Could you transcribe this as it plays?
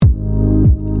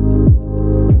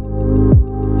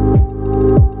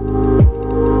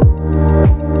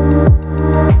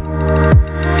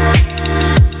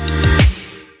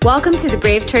Welcome to the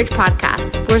Brave Church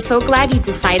podcast. We're so glad you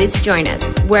decided to join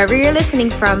us. Wherever you're listening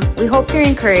from, we hope you're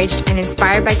encouraged and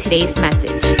inspired by today's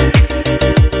message.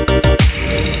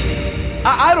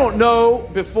 I don't know,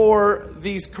 before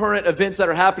these current events that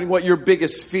are happening, what your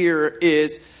biggest fear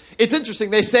is. It's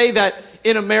interesting. They say that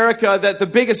in America that the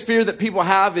biggest fear that people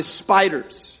have is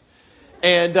spiders.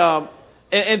 And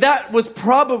that was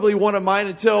probably one of mine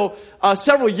until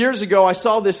several years ago. I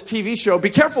saw this TV show. Be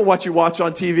careful what you watch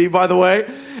on TV, by the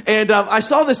way. And I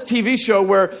saw this TV show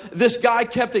where this guy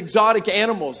kept exotic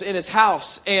animals in his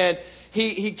house. And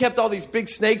he kept all these big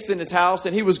snakes in his house.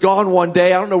 And he was gone one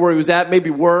day. I don't know where he was at, maybe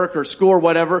work or school or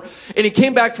whatever. And he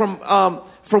came back from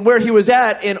where he was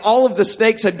at, and all of the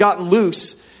snakes had gotten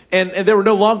loose. And they were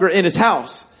no longer in his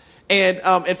house. And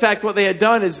in fact, what they had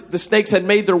done is the snakes had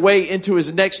made their way into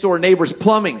his next door neighbor's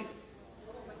plumbing.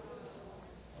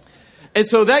 And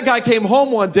so that guy came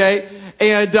home one day,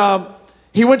 and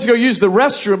he went to go use the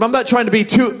restroom. I'm not trying to be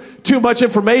too much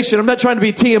information. I'm not trying to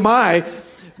be TMI.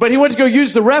 But he went to go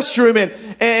use the restroom,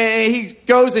 and he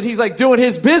goes and he's like doing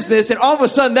his business. And all of a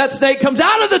sudden that snake comes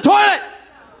out of the toilet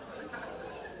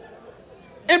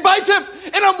and bites him.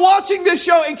 And I'm watching this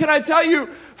show, and can I tell you,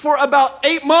 for about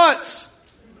 8 months,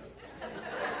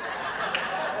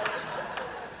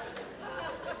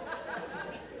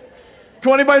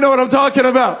 can anybody know what I'm talking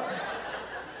about?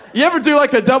 You ever do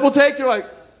like a double take? You're like,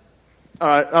 all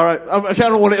right. I kind of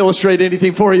don't want to illustrate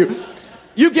anything for you.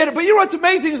 You get it. But you know what's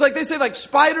amazing is, like, they say, like,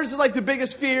 spiders is like the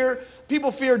biggest fear.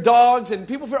 People fear dogs, and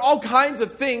people fear all kinds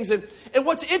of things. And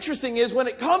what's interesting is, when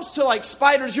it comes to like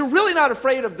spiders, you're really not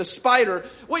afraid of the spider.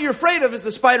 What you're afraid of is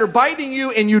the spider biting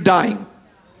you and you dying.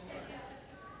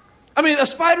 I mean, a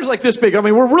spider's like this big. I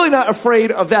mean, we're really not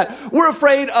afraid of that. We're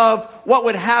afraid of what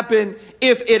would happen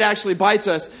if it actually bites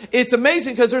us. It's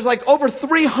amazing because there's like over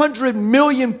 300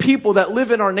 million people that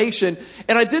live in our nation.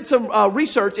 And I did some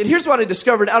research, and here's what I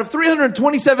discovered. Out of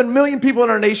 327 million people in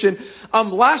our nation,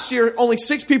 last year, only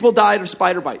 6 people died of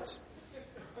spider bites.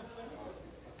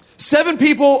 7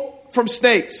 people from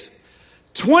snakes.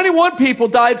 21 people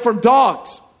died from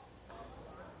dogs.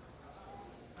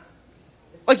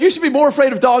 Like, you should be more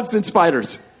afraid of dogs than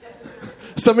spiders.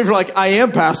 Some of you are like, I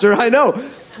am, Pastor. I know.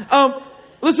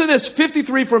 Listen to this.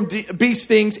 53 from bee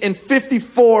stings and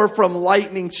 54 from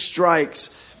lightning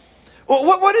strikes. Well,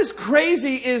 what is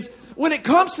crazy is when it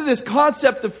comes to this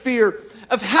concept of fear,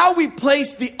 of how we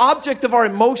place the object of our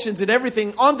emotions and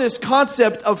everything on this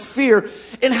concept of fear,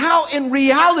 and how in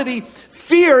reality,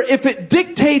 fear, if it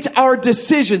dictates our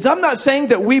decisions. I'm not saying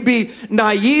that we be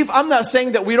naive. I'm not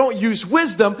saying that we don't use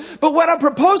wisdom. But what I'm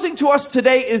proposing to us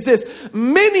today is this.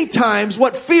 Many times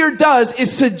what fear does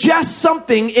is suggest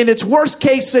something in its worst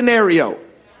case scenario.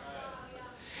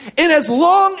 And as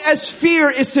long as fear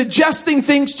is suggesting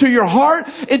things to your heart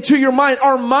and to your mind,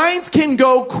 our minds can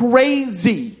go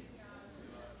crazy.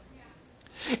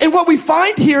 And what we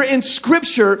find here in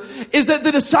Scripture is that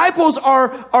the disciples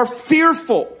are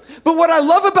fearful. But what I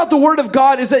love about the Word of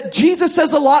God is that Jesus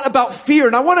says a lot about fear.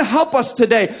 And I want to help us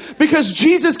today because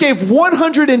Jesus gave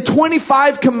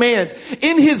 125 commands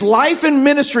in his life and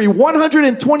ministry.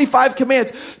 125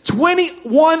 commands.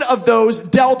 21 of those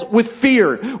dealt with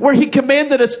fear, where he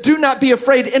commanded us, do not be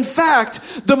afraid. In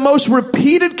fact, the most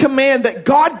repeated command that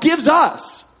God gives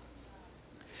us,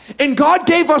 and God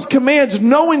gave us commands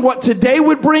knowing what today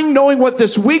would bring, knowing what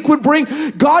this week would bring.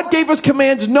 God gave us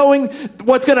commands knowing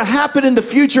what's going to happen in the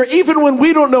future, even when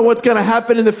we don't know what's going to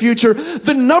happen in the future.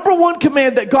 The number one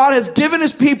command that God has given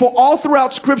his people all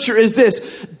throughout Scripture is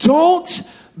this: don't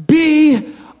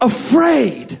be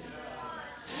afraid.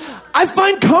 I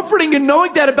find comforting in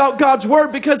knowing that about God's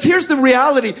Word, because here's the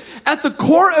reality. At the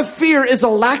core of fear is a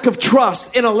lack of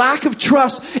trust, and a lack of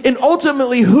trust in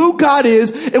ultimately who God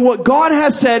is and what God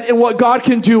has said and what God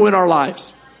can do in our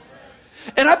lives.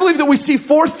 And I believe that we see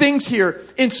 4 things here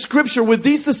in Scripture with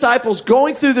these disciples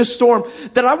going through this storm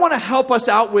that I want to help us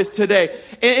out with today.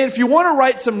 And if you want to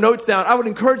write some notes down, I would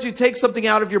encourage you to take something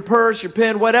out of your purse, your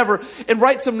pen, whatever, and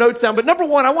write some notes down. But number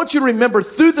one, I want you to remember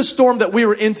through the storm that we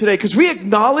were in today, because we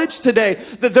acknowledge today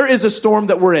that there is a storm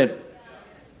that we're in.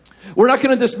 We're not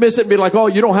going to dismiss it and be like, oh,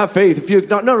 you don't have faith. If you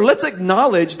no, let's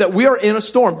acknowledge that we are in a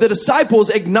storm. The disciples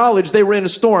acknowledged they were in a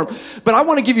storm. But I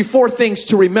want to give you 4 things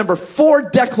to remember,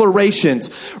 4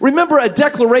 declarations. Remember, a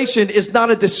declaration is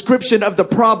not a description of the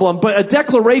problem, but a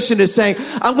declaration is saying,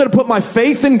 I'm going to put my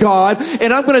faith in God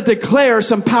and I'm going to declare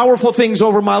some powerful things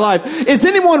over my life. Is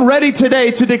anyone ready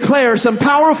today to declare some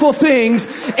powerful things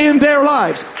in their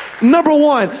lives? Number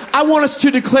 1, I want us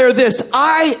to declare this: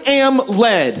 I am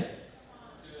led.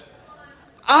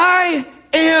 I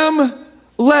am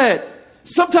led.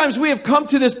 sometimes we have come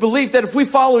to this belief that if we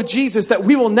follow Jesus, that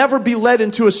we will never be led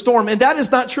into a storm, and that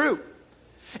is not true.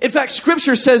 In fact,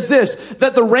 Scripture says this,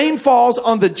 that the rain falls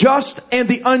on the just and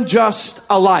the unjust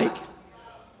alike.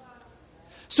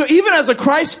 So even as a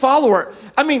Christ follower,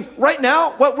 I mean, right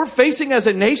now, what we're facing as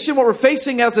a nation, what we're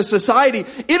facing as a society,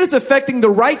 it is affecting the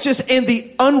righteous and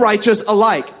the unrighteous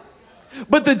alike.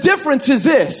 But the difference is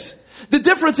this. The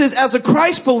difference is, as a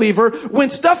Christ believer, when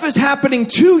stuff is happening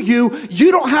to you,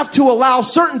 you don't have to allow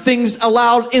certain things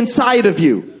allowed inside of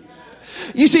you.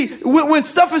 You see, when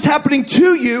stuff is happening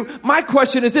to you, my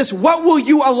question is this: what will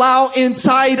you allow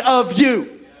inside of you?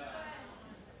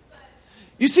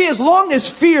 You see, as long as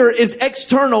fear is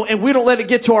external and we don't let it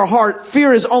get to our heart,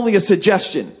 fear is only a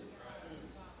suggestion.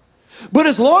 But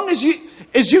as long as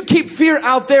you keep fear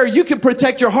out there, you can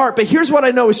protect your heart. But here's what I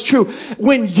know is true.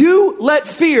 When you let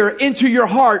fear into your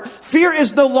heart, fear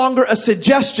is no longer a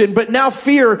suggestion, but now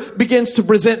fear begins to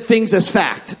present things as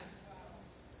fact.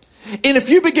 And if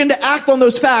you begin to act on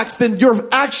those facts, then your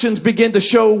actions begin to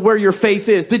show where your faith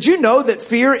is. Did you know that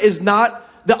fear is not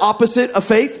the opposite of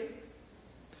faith?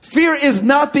 Fear is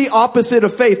not the opposite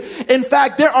of faith. In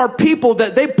fact, there are people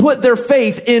that they put their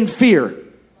faith in fear.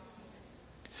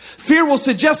 Fear will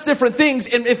suggest different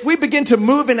things, and if we begin to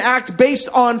move and act based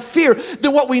on fear,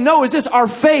 then what we know is this: our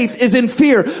faith is in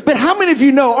fear. But how many of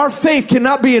you know our faith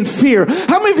cannot be in fear?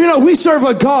 How many of you know we serve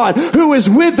a God who is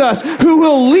with us, who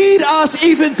will lead us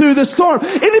even through the storm?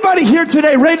 Anybody here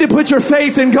today ready to put your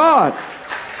faith in God?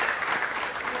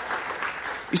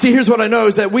 You see, here's what I know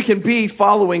is that we can be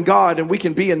following God and we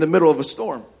can be in the middle of a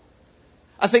storm.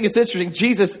 I think it's interesting.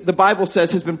 Jesus, the Bible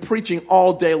says, has been preaching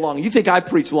all day long. You think I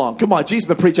preach long? Come on, Jesus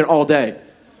has been preaching all day.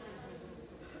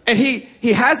 And he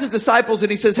has his disciples and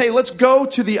he says, hey, let's go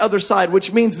to the other side,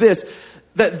 which means this,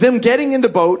 that them getting in the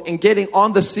boat and getting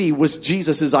on the sea was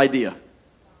Jesus's idea.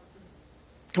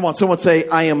 Come on, someone say,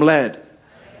 I am led.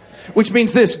 Which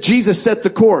means this: Jesus set the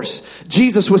course.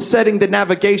 Jesus was setting the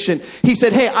navigation. He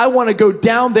said, hey, I want to go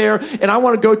down there and I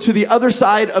want to go to the other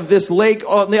side of this lake,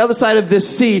 on the other side of this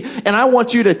sea, and I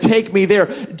want you to take me there.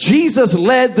 Jesus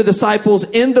led the disciples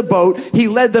in the boat. He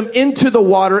led them into the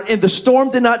water, and the storm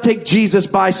did not take Jesus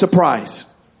by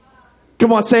surprise.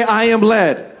 Come on, say, I am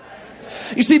led.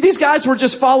 You see, these guys were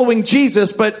just following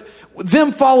Jesus, but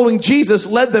them following Jesus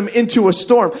led them into a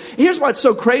storm. Here's what's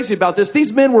so crazy about this.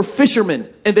 These men were fishermen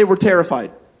and they were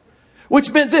terrified.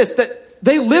 Which meant this, that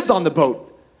they lived on the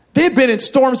boat. They had been in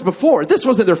storms before. This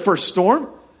wasn't their first storm.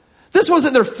 This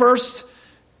wasn't their first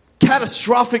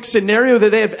catastrophic scenario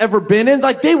that they have ever been in.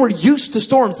 Like, they were used to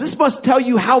storms. This must tell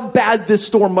you how bad this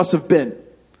storm must have been.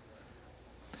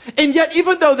 And yet,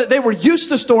 even though that they were used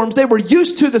to storms, they were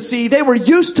used to the sea, they were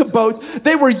used to boats,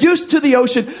 they were used to the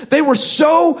ocean, they were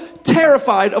so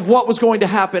terrified of what was going to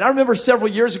happen. I remember several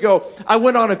years ago, I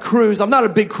went on a cruise. I'm not a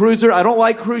big cruiser. I don't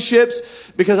like cruise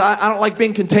ships because I don't like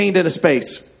being contained in a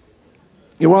space.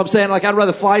 You know what I'm saying? Like, I'd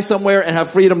rather fly somewhere and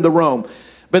have freedom to roam.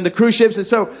 But in the cruise ships, and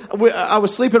so I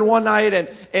was sleeping one night,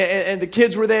 and the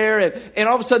kids were there, and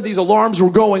all of a sudden these alarms were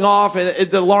going off,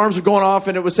 and the alarms were going off,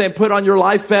 and it was saying, put on your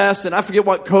life vest, and I forget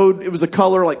what code, it was a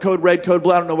color, like code red, code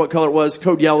blue, I don't know what color it was,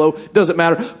 code yellow, doesn't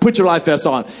matter, put your life vest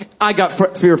on. I got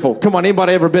fearful. Come on,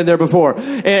 anybody ever been there before?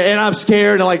 And I'm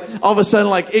scared, and like, all of a sudden,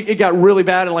 like, it got really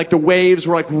bad, and like, the waves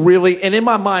were like really, and in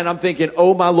my mind, I'm thinking,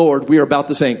 oh my Lord, we are about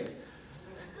to sink.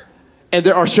 And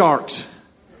there are sharks.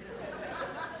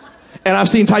 And I've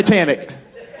seen Titanic.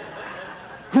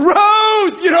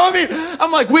 Rose, you know what I mean?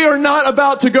 I'm like, we are not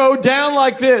about to go down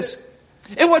like this.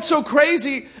 And what's so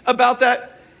crazy about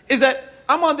that is that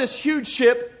I'm on this huge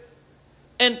ship,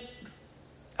 and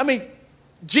I mean,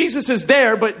 Jesus is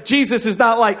there, but Jesus is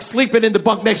not like sleeping in the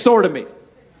bunk next door to me.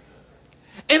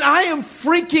 And I am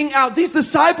freaking out. These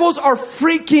disciples are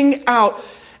freaking out.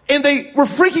 And they were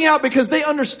freaking out because they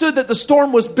understood that the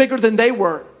storm was bigger than they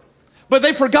were. But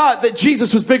they forgot that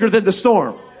Jesus was bigger than the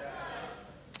storm.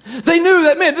 They knew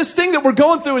that, man, this thing that we're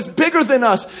going through is bigger than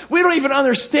us. We don't even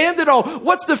understand it all.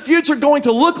 What's the future going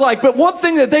to look like? But one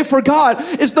thing that they forgot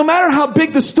is no matter how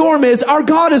big the storm is, our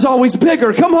God is always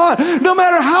bigger. Come on. No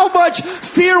matter how much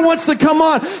fear wants to come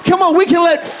on, we can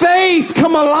let faith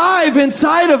come alive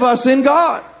inside of us in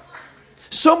God.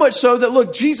 So much so that,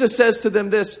 look, Jesus says to them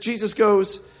this. Jesus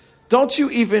goes, don't you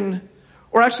even,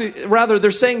 or actually, rather,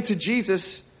 they're saying to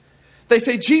Jesus, they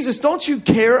say, Jesus, don't you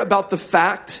care about the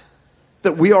fact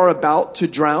that we are about to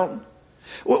drown?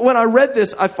 When I read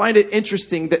this, I find it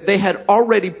interesting that they had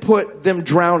already put them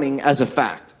drowning as a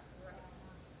fact.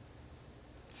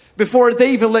 Before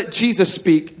they even let Jesus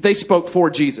speak, they spoke for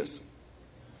Jesus.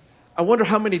 I wonder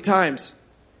how many times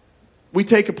we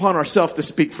take upon ourselves to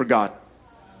speak for God.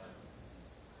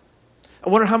 I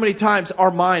wonder how many times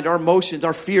our mind, our emotions,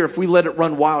 our fear, if we let it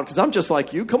run wild, because I'm just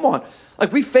like you, come on.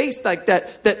 Like we face like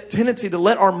that tendency to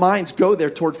let our minds go there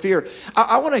toward fear.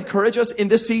 I want to encourage us in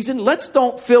this season, let's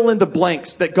don't fill in the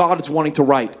blanks that God is wanting to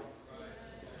write.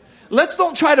 Let's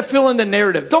don't try to fill in the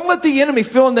narrative. Don't let the enemy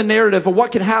fill in the narrative of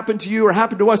what can happen to you or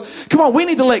happen to us. Come on, we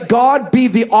need to let God be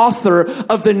the author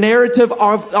of the narrative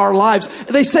of our lives.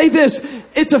 They say this,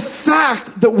 it's a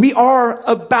fact that we are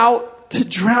about to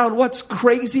drown. What's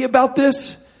crazy about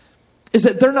this is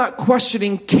that they're not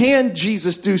questioning, can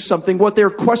Jesus do something? What they're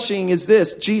questioning is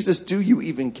this, Jesus, do you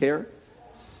even care?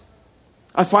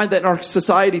 I find that in our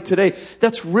society today,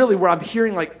 that's really where I'm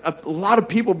hearing like a lot of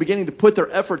people beginning to put their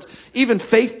efforts, even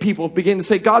faith people beginning to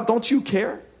say, God, don't you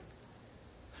care?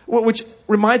 Which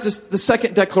reminds us the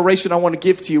second declaration I want to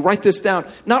give to you. Write this down.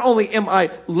 Not only am I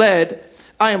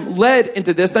am led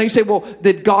into this. Now you say, well,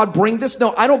 did God bring this?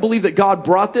 No, I don't believe that God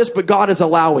brought this, but God is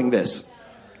allowing this.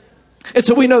 And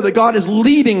so we know that God is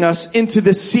leading us into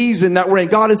this season that we're in.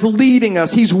 God is leading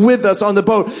us. He's with us on the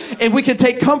boat. And we can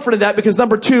take comfort in that because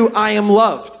number 2, I am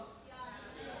loved.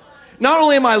 Not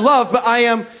only am I loved, but I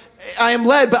am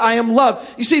led, but I am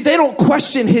loved. You see, they don't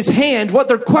question his hand. What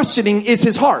they're questioning is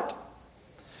his heart.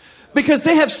 Because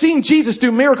they have seen Jesus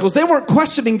do miracles. They weren't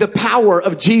questioning the power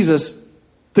of Jesus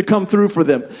to come through for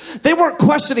them. They weren't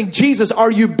questioning, Jesus,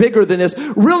 are you bigger than this?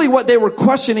 Really what they were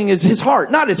questioning is his heart,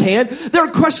 not his hand. They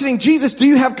were questioning, Jesus, do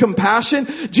you have compassion?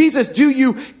 Jesus, do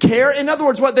you care? In other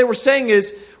words, what they were saying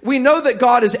is, we know that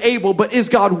God is able, but is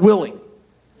God willing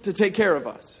to take care of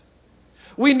us?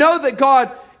 We know that God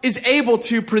is able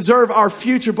to preserve our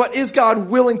future, but is God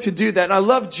willing to do that? And I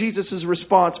love Jesus'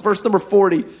 response. Verse number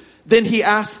 40, then he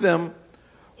asked them,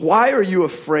 why are you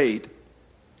afraid?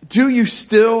 Do you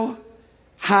still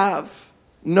have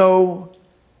no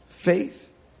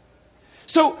faith?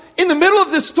 So in the middle of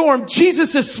this storm,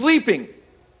 Jesus is sleeping.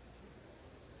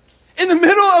 In the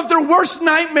middle of their worst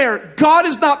nightmare, God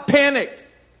is not panicked.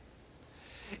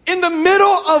 In the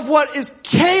middle of what is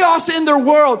chaos in their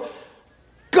world,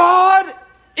 God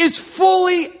is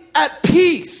fully at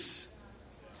peace.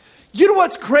 You know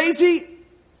what's crazy?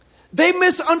 They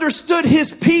misunderstood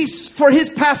his peace for his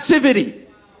passivity.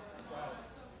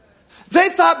 They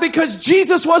thought because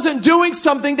Jesus wasn't doing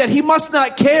something that he must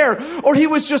not care or he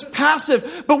was just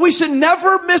passive. But we should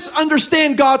never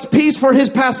misunderstand God's peace for his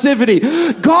passivity.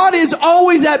 God is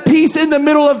always at peace in the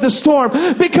middle of the storm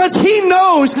because he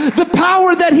knows the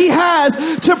power that he has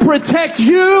to protect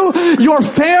you, your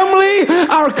family,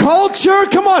 our culture,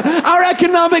 come on, our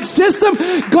economic system.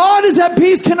 God is at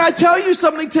peace. Can I tell you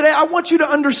something today? I want you to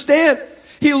understand.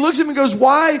 He looks at me and goes,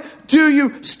 why do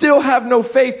you still have no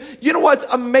faith? You know what's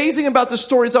amazing about the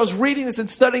story is I was reading this and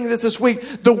studying this week.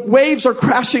 The waves are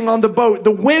crashing on the boat. The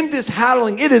wind is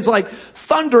howling. It is like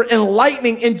thunder and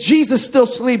lightning, and Jesus still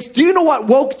sleeps. Do you know what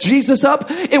woke Jesus up?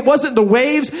 It wasn't the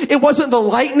waves. It wasn't the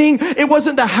lightning. It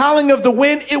wasn't the howling of the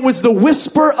wind. It was the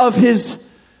whisper of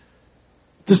his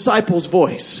disciples'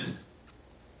 voice.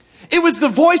 It was the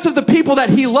voice of the people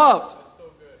that he loved.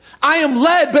 I am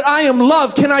led, but I am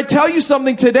loved. Can I tell you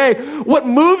something today? What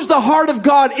moves the heart of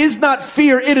God is not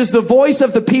fear. It is the voice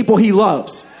of the people he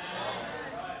loves.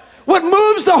 What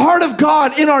moves the heart of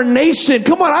God in our nation,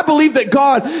 come on, I believe that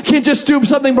God can just do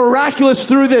something miraculous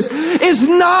through this, is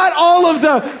not all of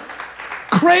the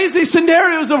crazy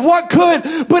scenarios of what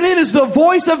could, but it is the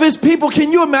voice of his people.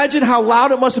 Can you imagine how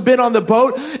loud it must have been on the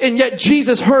boat? And yet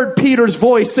Jesus heard Peter's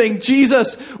voice saying,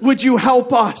 Jesus, would you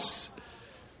help us?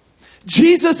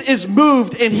 Jesus is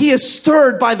moved and he is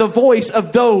stirred by the voice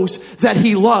of those that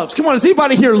he loves. Come on, does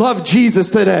anybody here love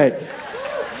Jesus today?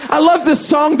 I love this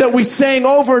song that we sang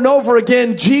over and over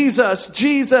again, Jesus,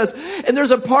 Jesus. And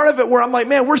there's a part of it where I'm like,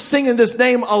 man, we're singing this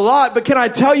name a lot. But can I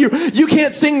tell you, you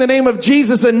can't sing the name of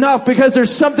Jesus enough because there's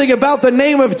something about the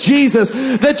name of Jesus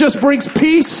that just brings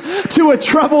peace to a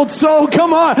troubled soul.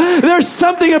 Come on, there's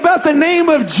something about the name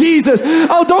of Jesus.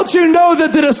 Oh, don't you know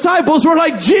that the disciples were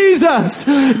like, Jesus,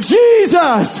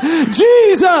 Jesus,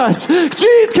 Jesus,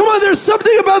 Jesus. Come on, there's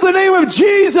something about the name of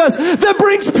Jesus that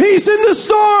brings peace in the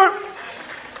storm.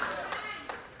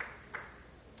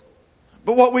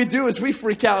 But what we do is we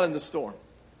freak out in the storm.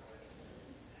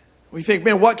 We think,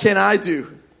 man, what can I do?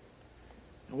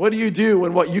 What do you do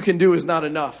when what you can do is not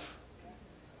enough?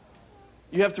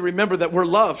 You have to remember that we're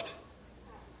loved.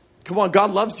 Come on,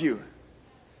 God loves you.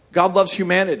 God loves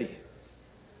humanity.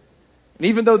 And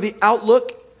even though the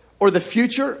outlook or the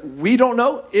future, we don't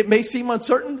know, it may seem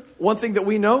uncertain. One thing that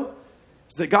we know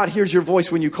is that God hears your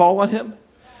voice when you call on him.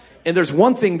 And there's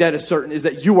one thing that is certain is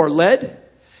that you are led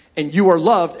and you are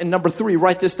loved. And number 3,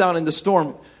 write this down in the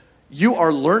storm. You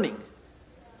are learning.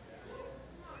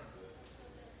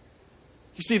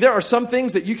 You see, there are some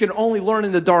things that you can only learn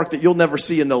in the dark that you'll never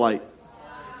see in the light.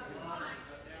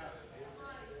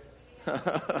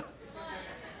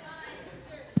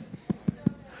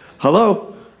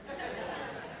 Hello?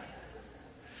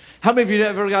 How many of you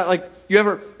ever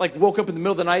got woke up in the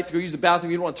middle of the night to go use the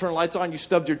bathroom, you don't want to turn the lights on, you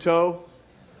stubbed your toe?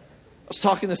 I was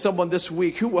talking to someone this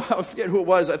week, I forget who it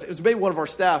was. It was maybe one of our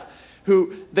staff,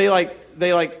 who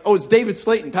it's David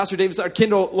Slayton, Pastor David Slayton, our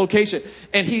Kindle location.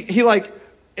 And he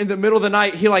in the middle of the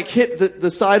night, he hit the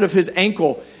side of his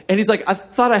ankle. And he's like, I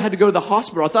thought I had to go to the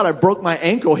hospital. I thought I broke my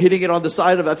ankle hitting it on the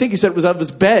side of, I think he said it was of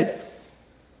his bed.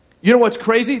 You know what's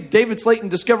crazy? David Slayton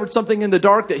discovered something in the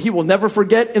dark that he will never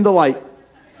forget in the light.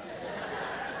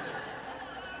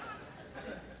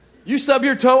 You stub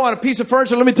your toe on a piece of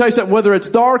furniture, let me tell you something, whether it's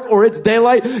dark or it's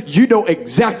daylight, you know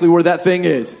exactly where that thing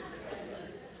is.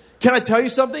 Can I tell you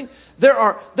something? There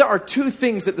are two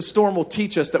things that the storm will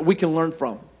teach us that we can learn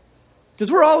from.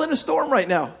 Because we're all in a storm right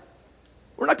now.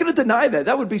 We're not going to deny that.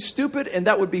 That would be stupid and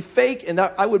that would be fake and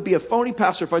that I would be a phony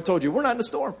pastor if I told you we're not in a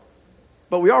storm.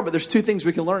 But we are, but there's two things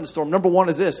we can learn in the storm. Number one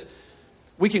is this.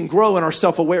 We can grow in our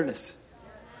self-awareness.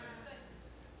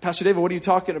 Pastor David, what are you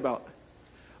talking about?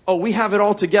 Oh, we have it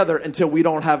all together until we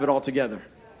don't have it all together.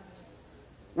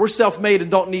 We're self-made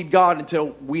and don't need God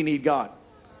until we need God.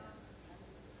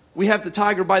 We have the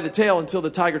tiger by the tail until the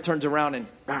tiger turns around and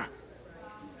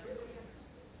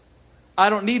I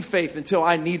don't need faith until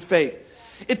I need faith.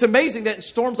 It's amazing that in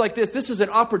storms like this is an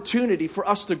opportunity for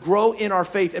us to grow in our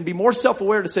faith and be more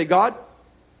self-aware to say, God,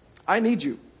 I need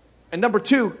you. And number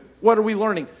two, what are we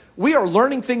learning? We are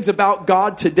learning things about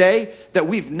God today that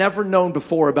we've never known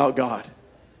before about God.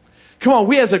 Come on,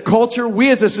 we as a culture, we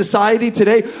as a society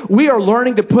today, we are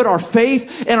learning to put our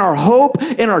faith and our hope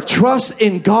and our trust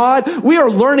in God. We are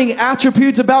learning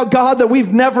attributes about God that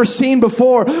we've never seen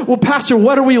before. Well, Pastor,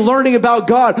 what are we learning about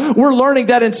God? We're learning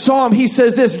that in Psalm, he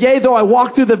says this, yea, though I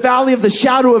walk through the valley of the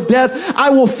shadow of death, I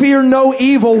will fear no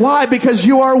evil. Why? Because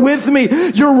you are with me.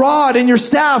 Your rod and your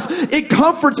staff, it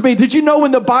comforts me. Did you know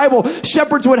in the Bible,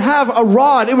 shepherds would have a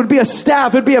rod? It would be a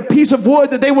staff. It would be a piece of wood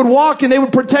that they would walk and they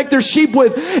would protect their sheep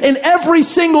with. And every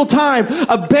single time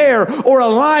a bear or a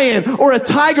lion or a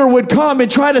tiger would come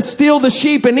and try to steal the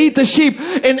sheep and eat the sheep,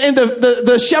 and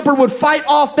the shepherd would fight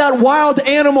off that wild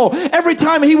animal. Every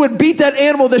time he would beat that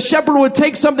animal, the shepherd would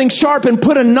take something sharp and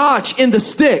put a notch in the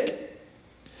stick.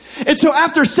 And so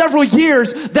after several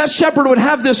years, that shepherd would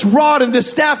have this rod and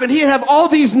this staff, and he'd have all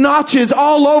these notches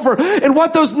all over. And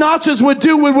what those notches would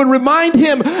do would remind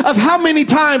him of how many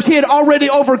times he had already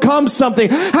overcome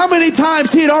something, how many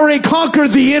times he had already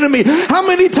conquered the enemy, how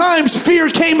many times fear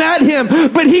came at him,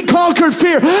 but he conquered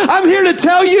fear. I'm here to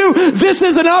tell you, this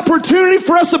is an opportunity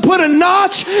for us to put a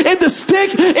notch in the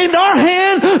stick in our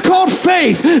hand called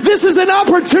faith. This is an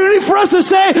opportunity for us to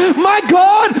say, my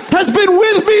God has been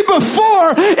with me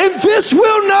before, and this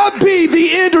will not be the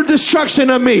end or destruction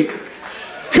of me.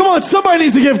 Come on, somebody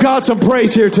needs to give God some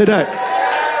praise here today.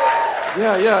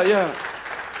 Yeah.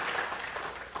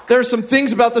 There are some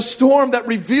things about the storm that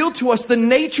reveal to us the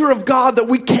nature of God that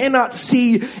we cannot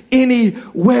see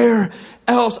anywhere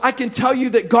else. I can tell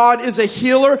you that God is a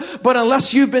healer, but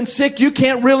unless you've been sick, you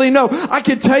can't really know. I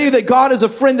can tell you that God is a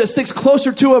friend that sticks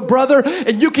closer to a brother,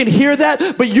 and you can hear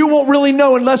that, but you won't really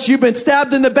know unless you've been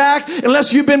stabbed in the back,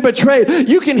 unless you've been betrayed.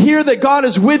 You can hear that God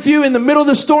is with you in the middle of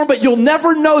the storm, but you'll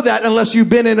never know that unless you've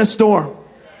been in a storm.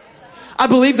 I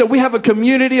believe that we have a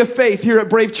community of faith here at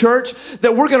Brave Church,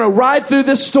 that we're going to ride through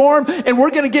this storm and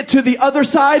we're going to get to the other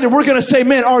side and we're going to say,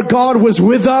 man, our God was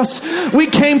with us. We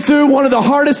came through one of the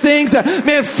hardest things that,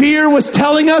 man, fear was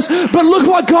telling us. But look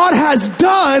what God has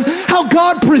done, how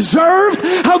God preserved,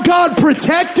 how God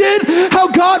protected, how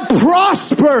God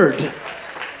prospered,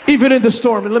 even in the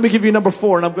storm. And let me give you number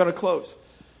 4 and I'm going to close.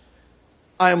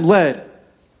 I am led.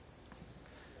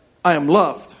 I am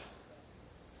loved.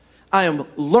 I am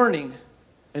learning.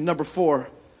 And number 4,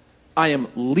 I am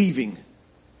leaving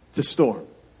the storm.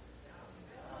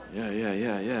 Yeah.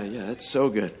 That's so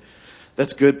good.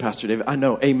 That's good, Pastor David. I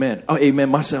know. Amen. Oh, amen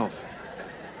myself.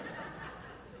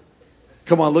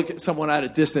 Come on, look at someone at a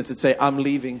distance and say, I'm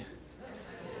leaving.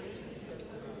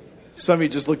 Some of you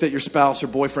just looked at your spouse or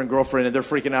boyfriend, girlfriend, and they're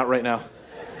freaking out right now.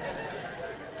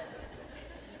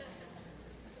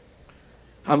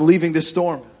 I'm leaving this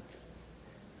storm.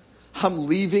 I'm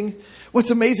leaving. What's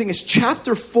amazing is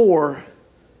chapter 4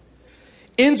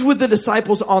 ends with the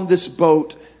disciples on this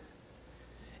boat.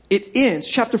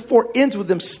 Chapter 4 ends with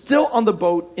them still on the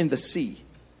boat in the sea.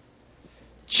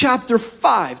 Chapter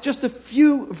 5, just a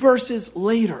few verses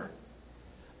later,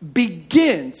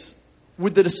 begins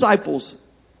with the disciples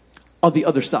on the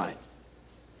other side.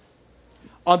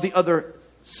 On the other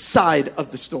side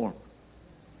of the storm.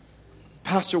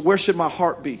 Pastor, where should my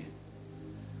heart be?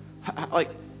 Like,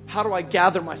 how do I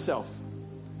gather myself?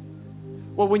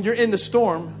 Well, when you're in the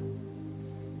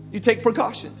storm, you take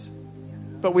precautions,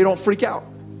 but we don't freak out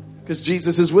because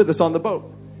Jesus is with us on the boat.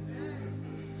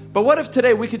 But what if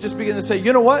today we could just begin to say,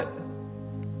 you know what?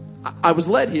 I was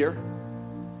led here.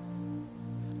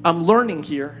 I'm learning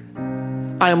here.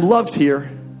 I am loved here.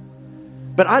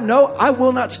 But I know I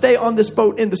will not stay on this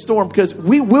boat in the storm because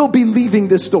we will be leaving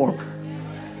this storm.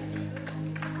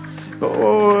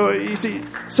 Oh, you see,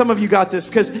 some of you got this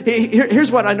because here's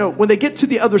what I know. When they get to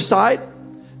the other side,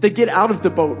 they get out of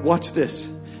the boat. Watch this.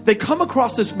 They come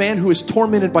across this man who is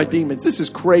tormented by demons. This is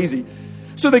crazy.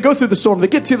 So they go through the storm. They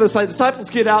get to the side. The disciples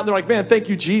get out and they're like, man, thank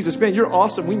you, Jesus. Man, you're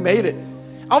awesome. We made it.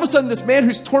 All of a sudden, this man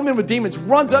who's tormented with demons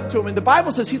runs up to him. And the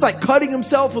Bible says he's like cutting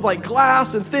himself with like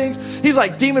glass and things. He's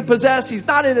like demon possessed. He's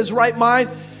not in his right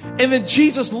mind. And then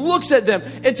Jesus looks at them.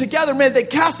 And together, man, they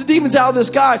cast the demons out of this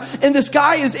guy. And this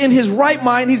guy is in his right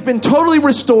mind. He's been totally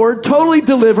restored, totally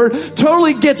delivered,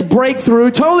 totally gets breakthrough,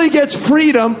 totally gets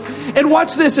freedom. And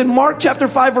watch this in Mark chapter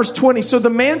 5, verse 20. So the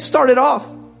man started off,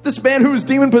 this man who was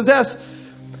demon possessed,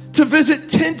 to visit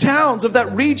 10 towns of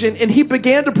that region, and he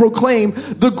began to proclaim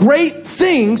the great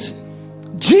things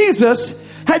Jesus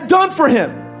had done for him.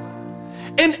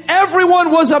 And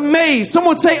everyone was amazed.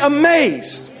 Someone say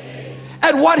amazed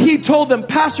at what he told them.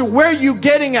 Pastor, where are you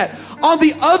getting at? On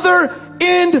the other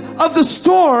end of the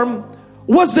storm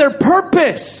was their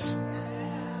purpose.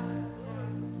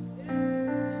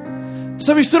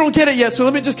 Some of you still don't get it yet, so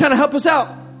let me just kind of help us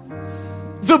out.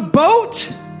 The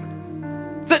boat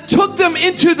that took them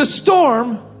into the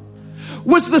storm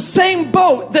was the same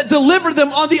boat that delivered them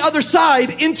on the other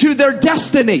side into their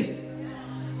destiny.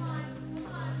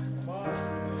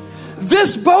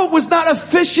 This boat was not a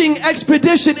fishing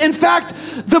expedition. In fact,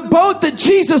 the boat that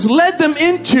Jesus led them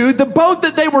into, the boat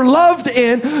that they were loved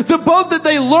in, the boat that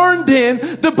they learned in,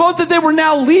 the boat that they were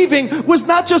now leaving was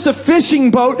not just a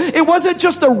fishing boat. It wasn't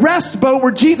just a rest boat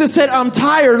where Jesus said, I'm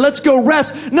tired, let's go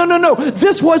rest. No.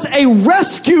 This was a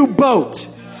rescue boat.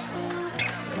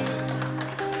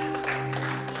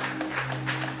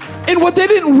 And what they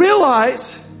didn't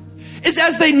realize is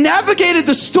as they navigated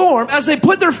the storm, as they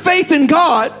put their faith in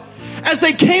God, as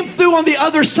they came through on the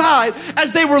other side,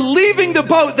 as they were leaving the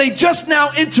boat, they just now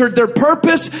entered their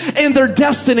purpose and their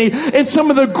destiny. And some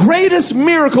of the greatest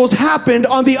miracles happened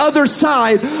on the other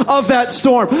side of that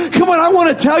storm. Come on, I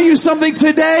want to tell you something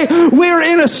today. We are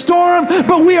in a storm,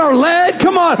 but we are led.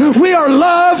 Come on, we are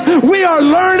loved. We are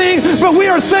learning, but we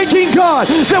are thanking God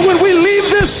that when we leave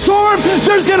this storm,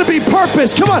 there's going to be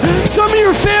purpose. Come on, some of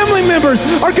your family members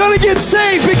are going to get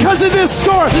saved because of this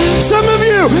storm. Some of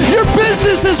you, your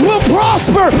businesses will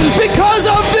prosper because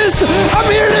of this.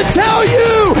 I'm here to tell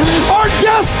you, our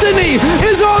destiny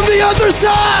is on the other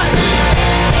side.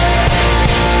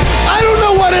 I don't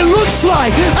know what it looks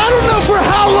like. I don't know for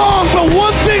how long, but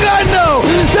one thing I know,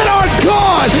 that our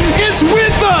God is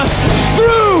with us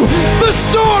through the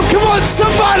storm. Come on,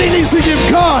 somebody needs to give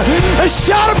God a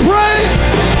shout of praise.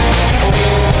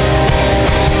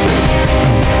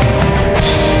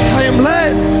 I am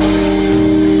led.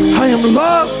 I am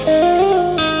loved.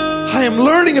 I am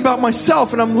learning about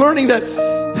myself, and I'm learning that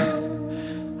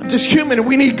I'm just human and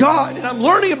we need God. And I'm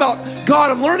learning about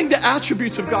God. I'm learning the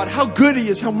attributes of God, how good He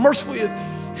is, how merciful He is.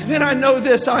 And then I know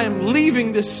this, I am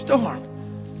leaving this storm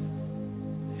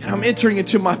and I'm entering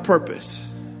into my purpose.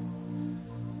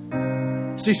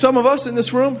 See, some of us in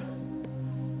this room,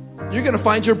 you're going to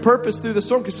find your purpose through the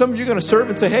storm, because some of you are going to serve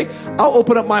and say, hey, I'll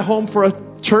open up my home for a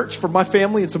church for my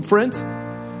family and some friends.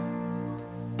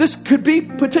 This could be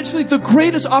potentially the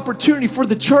greatest opportunity for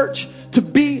the church to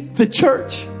be the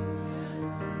church.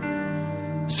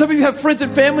 Some of you have friends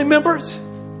and family members.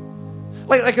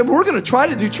 Like we're going to try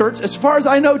to do church. As far as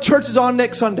I know, church is on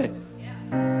next Sunday.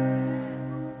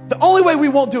 The only way we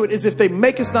won't do it is if they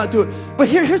make us not do it. But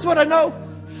here's what I know.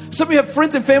 Some of you have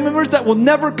friends and family members that will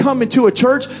never come into a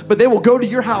church, but they will go to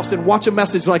your house and watch a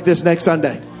message like this next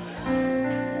Sunday.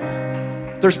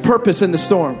 There's purpose in the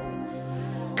storm.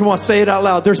 Come on, say it out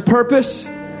loud. There's purpose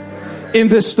in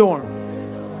this storm.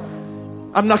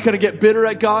 I'm not going to get bitter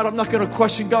at God. I'm not going to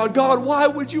question God. God, why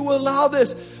would you allow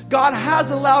this? God has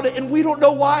allowed it, and we don't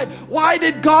know why. Why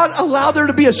did God allow there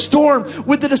to be a storm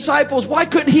with the disciples? Why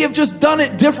couldn't He have just done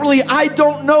it differently? I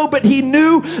don't know, but He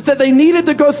knew that they needed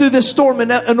to go through this storm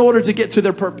in order to get to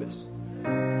their purpose.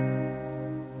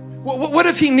 What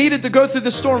if He needed to go through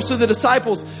the storm so the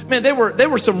disciples, man, they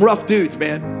were some rough dudes,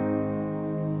 man.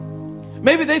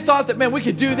 Maybe they thought that, man, we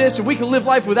could do this and we can live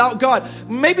life without God.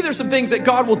 Maybe there's some things that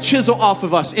God will chisel off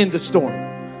of us in the storm.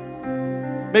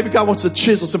 Maybe God wants to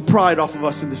chisel some pride off of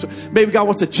us in this. Maybe God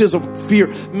wants to chisel fear.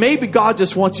 Maybe God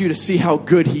just wants you to see how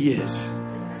good he is.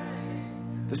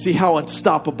 To see how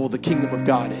unstoppable the kingdom of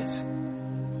God is.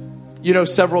 You know,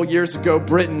 several years ago,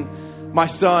 Britton, my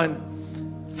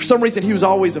son, for some reason, he was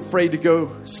always afraid to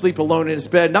go sleep alone in his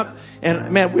bed.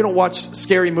 And man, we don't watch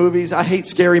scary movies. I hate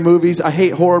scary movies. I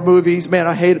hate horror movies. Man,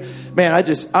 I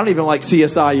don't even like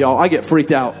CSI, y'all. I get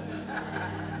freaked out.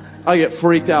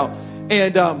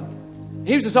 And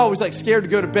he was just always like scared to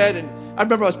go to bed. And I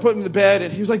remember I was putting him to bed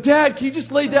and he was like, Dad, can you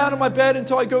just lay down on my bed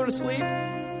until I go to sleep?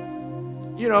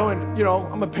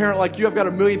 I'm a parent like you. I've got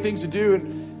a million things to do.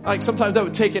 And like sometimes that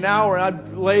would take an hour and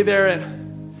I'd lay there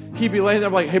and he'd be laying there.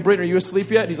 I'm like, hey, Britton, are you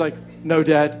asleep yet? And he's like, no,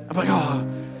 Dad. I'm like, oh.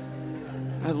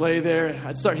 I'd lay there and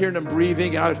I'd start hearing him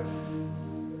breathing and I'd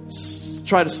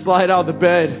try to slide out of the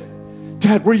bed.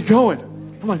 Dad, where are you going?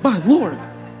 I'm like, my Lord,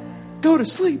 go to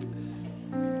sleep.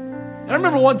 And I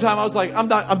remember one time I was like, I'm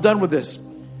done with this.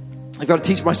 I've got to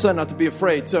teach my son not to be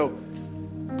afraid. So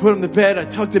put him to bed. I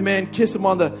tucked him in, kissed him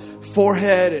on the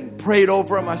forehead and prayed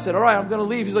over him. I said, all right, I'm going to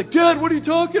leave. He's like, Dad, what are you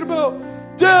talking about?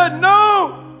 Dad,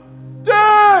 no!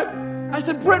 Dad! I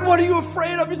said, Britton, what are you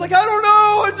afraid of? He's like, I don't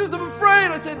know. I'm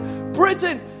afraid. I said,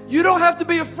 Britton, you don't have to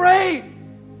be afraid.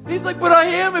 He's like, but I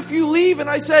am if you leave. And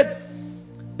I said,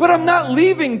 but I'm not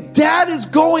leaving. Dad is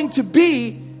going to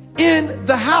be in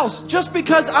the house. Just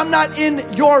because I'm not in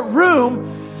your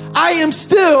room, I am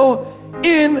still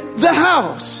in the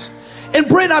house. And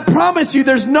Britton, I promise you,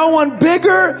 there's no one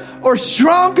bigger or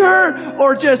stronger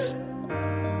or just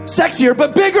sexier,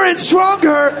 but bigger and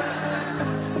stronger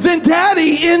than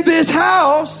Daddy in this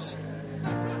house.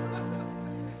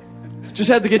 Just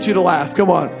had to get you to laugh. Come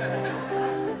on.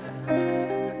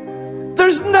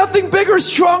 There's nothing bigger,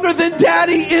 stronger than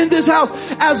Daddy in this house.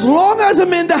 As long as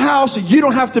I'm in the house, you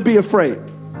don't have to be afraid.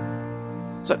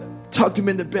 So I tucked him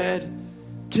in the bed,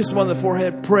 kissed him on the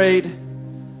forehead, prayed.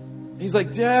 He's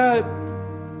like, Dad.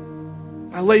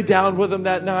 I laid down with him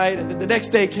that night, and then the next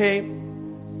day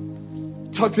came,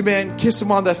 tucked him in, kissed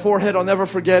him on the forehead. I'll never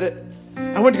forget it.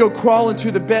 I went to go crawl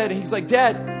into the bed, and he's like,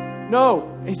 Dad, no.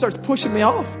 And he starts pushing me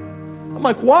off. I'm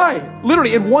like, why?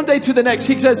 Literally, in one day to the next,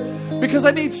 he says, because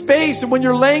I need space, and when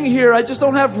you're laying here, I just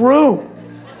don't have room.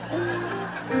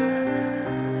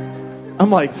 I'm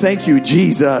like, thank you,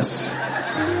 Jesus.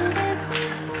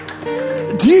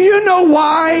 Do you know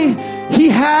why he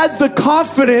had the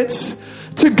confidence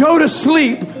to go to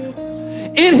sleep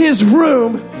in his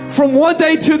room from one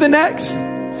day to the next?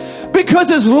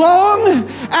 Because as long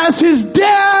as his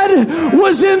dad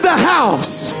was in the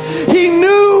house, he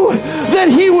knew that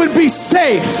he would be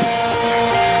safe.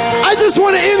 I just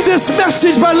want to end this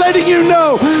message by letting you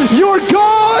know your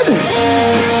God,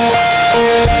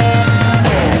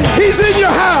 he's in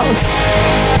your house.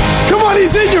 Come on,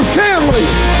 he's in your family.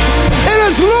 And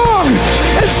as long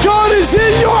as God is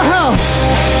in your house,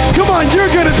 come on,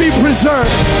 you're going to be preserved.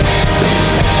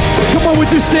 Come on,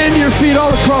 would you stand to your feet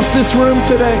all across this room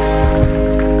today?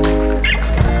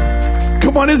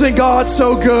 Come on, isn't God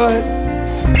so good?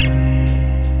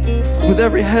 With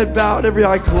every head bowed, every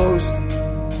eye closed.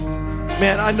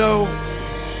 Man, I know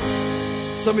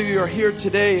some of you are here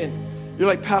today and you're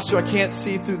like, Pastor, I can't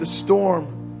see through the storm.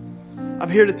 I'm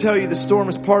here to tell you the storm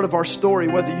is part of our story,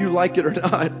 whether you like it or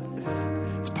not.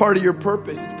 It's part of your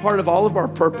purpose. It's part of all of our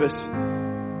purpose.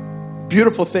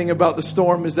 Beautiful thing about the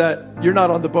storm is that you're not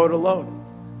on the boat alone.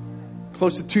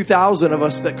 Close to 2,000 of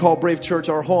us that call Brave Church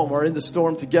our home are in the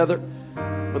storm together.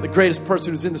 But the greatest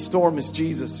person who's in the storm is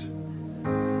Jesus.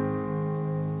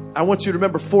 I want you to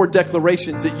remember 4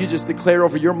 declarations that you just declare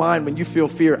over your mind when you feel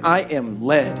fear. I am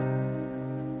led.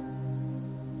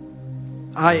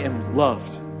 I am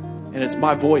loved. And it's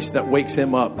my voice that wakes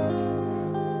him up.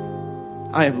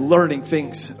 I am learning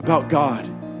things about God.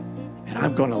 And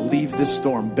I'm going to leave this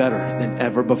storm better than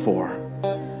ever before.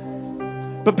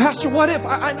 But Pastor, what if?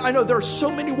 I know there are so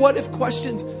many what if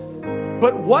questions.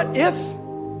 But what if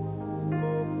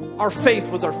our faith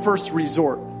was our first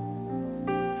resort?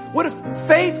 What if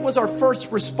faith was our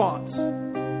first response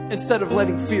instead of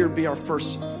letting fear be our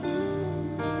first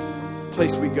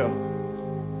place we go?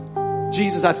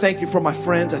 Jesus, I thank you for my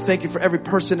friends. I thank you for every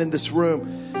person in this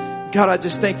room. God, I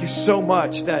just thank you so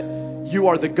much that you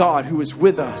are the God who is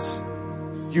with us.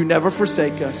 You never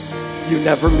forsake us. You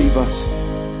never leave us.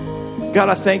 God,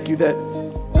 I thank you that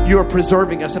you are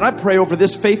preserving us. And I pray over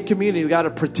this faith community, God, a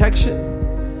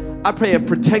protection. I pray a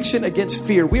protection against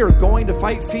fear. We are going to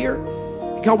fight fear.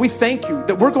 God, we thank you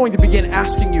that we're going to begin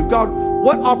asking you, God,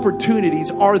 what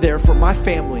opportunities are there for my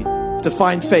family to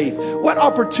find faith? What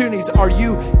opportunities are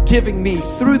you giving me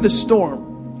through the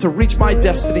storm to reach my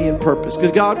destiny and purpose.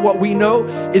 Because God, what we know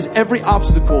is every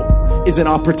obstacle is an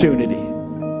opportunity.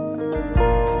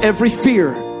 Every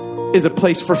fear is a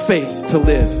place for faith to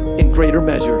live in greater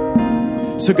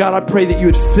measure. So God, I pray that you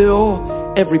would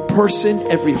fill every person,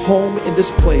 every home in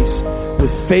this place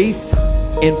with faith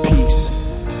and peace.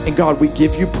 And God, we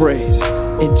give you praise.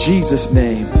 In Jesus'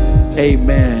 name,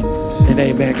 amen and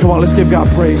amen. Come on, let's give God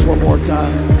praise one more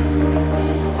time.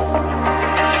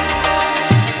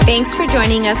 Thanks for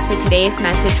joining us for today's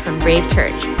message from Brave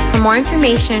Church. For more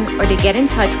information or to get in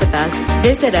touch with us,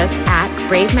 visit us at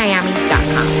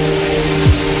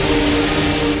bravemiami.com.